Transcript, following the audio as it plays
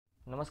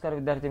नमस्कार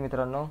विद्यार्थी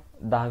मित्रांनो,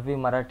 10वी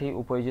मराठी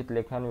उपयोजित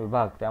लेखन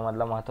विभाग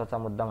त्यामधला महत्त्वाचा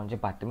मुद्दा म्हणजे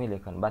बातमी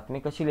लेखन. बातमी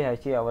कशी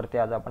लिहायची यावरती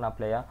आज आपण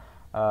आपल्या या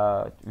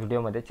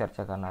व्हिडिओमध्ये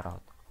चर्चा करणार आहोत.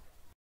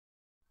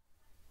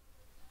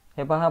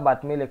 हे पहा,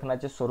 बातमी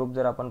लेखनाचे स्वरूप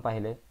जर आपण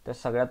पाहिले तर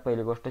सगळ्यात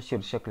पहिली गोष्ट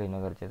शीर्षक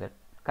लिहिणं गरजेचं आहे.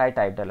 काय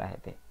टायटल आहे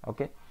ते,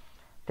 ओके.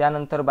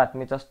 त्यानंतर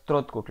बातमीचा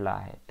स्रोत कुठला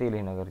आहे ते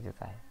लिहिणं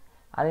गरजेचं आहे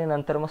आणि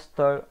नंतर मग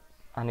स्थळ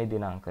आणि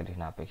दिनांक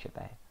लिहिणं अपेक्षित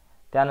आहे.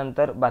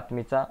 त्यानंतर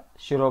बातमीचा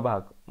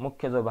शिरोभाग,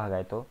 मुख्य जो भाग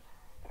आहे तो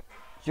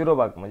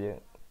शिरोभाग म्हणजे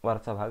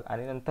वरचा भाग,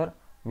 आणि नंतर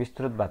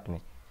विस्तृत बातमी.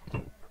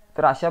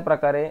 तर अशा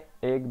प्रकारे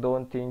 1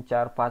 2 3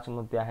 4 5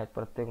 मुद्दे आहेत.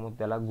 प्रत्येक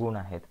मुद्द्याला गुण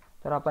आहेत.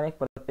 तर आपण एक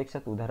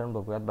प्रत्यक्षात उदाहरण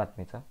बघूयात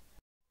बातमीचं.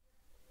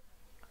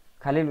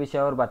 खालील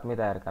विषयावर बातमी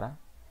तयार करा.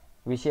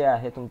 विषय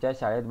आहे तुमच्या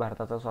शाळेत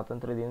भारताचा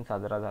स्वातंत्र्य दिन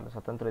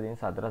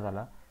साजरा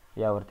झाला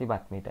यावरती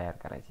बातमी तयार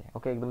करायची.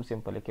 ओके, एकदम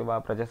सिंपल आहे. किंवा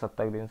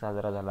प्रजासत्ताक दिन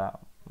साजरा झाला,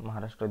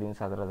 महाराष्ट्र दिन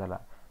साजरा झाला,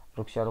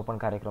 वृक्षारोपण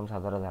कार्यक्रम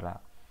साजरा झाला,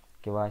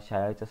 किंवा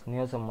शाळेचं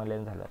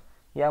स्नेहसंमेलन झालं,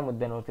 या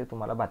मुद्द्यांवरती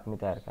तुम्हाला बातमी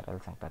तयार करायला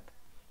सांगतात.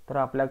 तर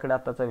आपल्याकडे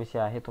आताचा विषय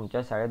आहे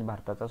तुमच्या शाळेत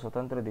भारताचा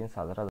स्वातंत्र्य दिन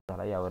साजरा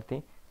झाला यावरती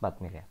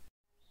बातमी लिहा.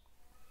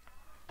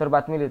 तर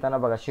बातमी लिहिताना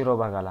बघा,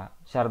 शिरोभागाला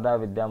शारदा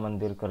विद्या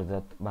मंदिर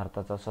कर्जत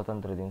भारताचा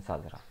स्वातंत्र्य दिन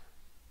साजरा.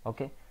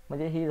 ओके,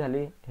 म्हणजे ही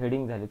झाली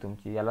हेडिंग झाली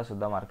तुमची, याला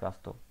सुद्धा मार्क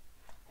असतो.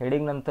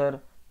 हेडिंग नंतर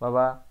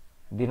बाबा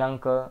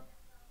दिनांक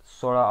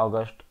 16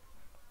 ऑगस्ट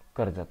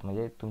कर्जत,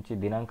 म्हणजे तुमची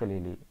दिनांक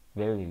लिहिली,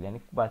 वेळ लिहिली, आणि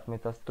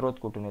बातमीचा स्रोत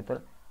कुठून आहे तर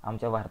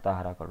आमच्या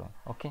वार्ताहराकडून.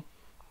 ओके,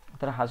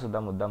 तर हा सुद्धा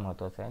मुद्दा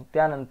महत्त्वाचा आहे.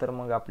 त्यानंतर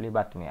मग आपली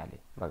बातमी आली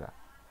बघा,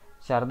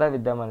 शारदा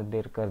विद्या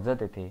मंदिर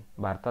कर्जत येथे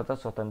भारताचा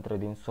स्वातंत्र्य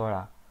दिन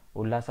 16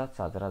 उल्हासात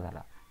साजरा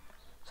झाला.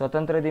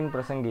 स्वातंत्र्य दिन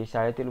प्रसंगी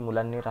शाळेतील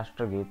मुलांनी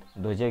राष्ट्रगीत,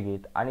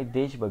 ध्वजगीत आणि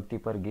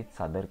देशभक्तीपर गीत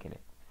सादर केले.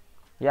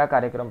 या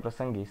कार्यक्रम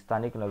प्रसंगी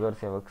स्थानिक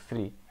नगरसेवक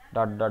श्री ...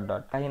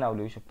 काही नाव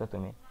लिहू शकता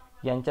तुम्ही,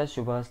 यांच्या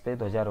शुभहस्ते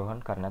ध्वजारोहण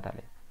करण्यात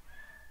आले.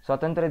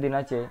 स्वातंत्र्य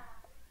दिनाचे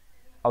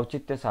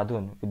औचित्य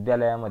साधून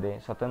विद्यालयामध्ये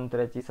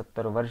स्वातंत्र्याची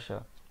 70 वर्ष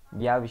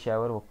या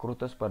विषयावर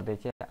वक्तृत्व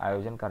स्पर्धेचे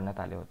आयोजन करण्यात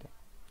आले होते.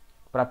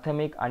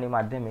 प्राथमिक आणि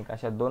माध्यमिक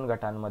अशा 2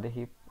 गटांमध्ये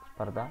ही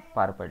स्पर्धा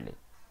पार पडली.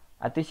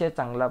 अतिशय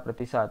चांगला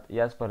प्रतिसाद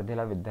या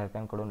स्पर्धेला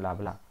विद्यार्थ्यांकडून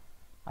लाभला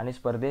आणि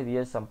स्पर्धेत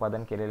यश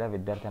संपादन केलेल्या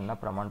विद्यार्थ्यांना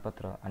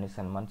प्रमाणपत्र आणि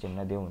सन्मान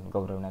चिन्ह देऊन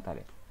गौरवण्यात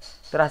आले.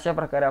 तर अशा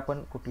प्रकारे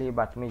आपण कुठलीही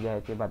बातमी जी आहे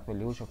ती बातमी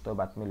लिहू शकतो,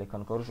 बातमी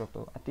लेखन करू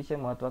शकतो. अतिशय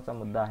महत्त्वाचा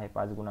मुद्दा आहे.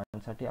 5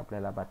 गुणांसाठी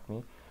आपल्याला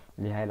बातमी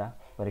लिहायला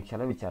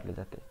परीक्षेला विचारली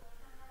जाते.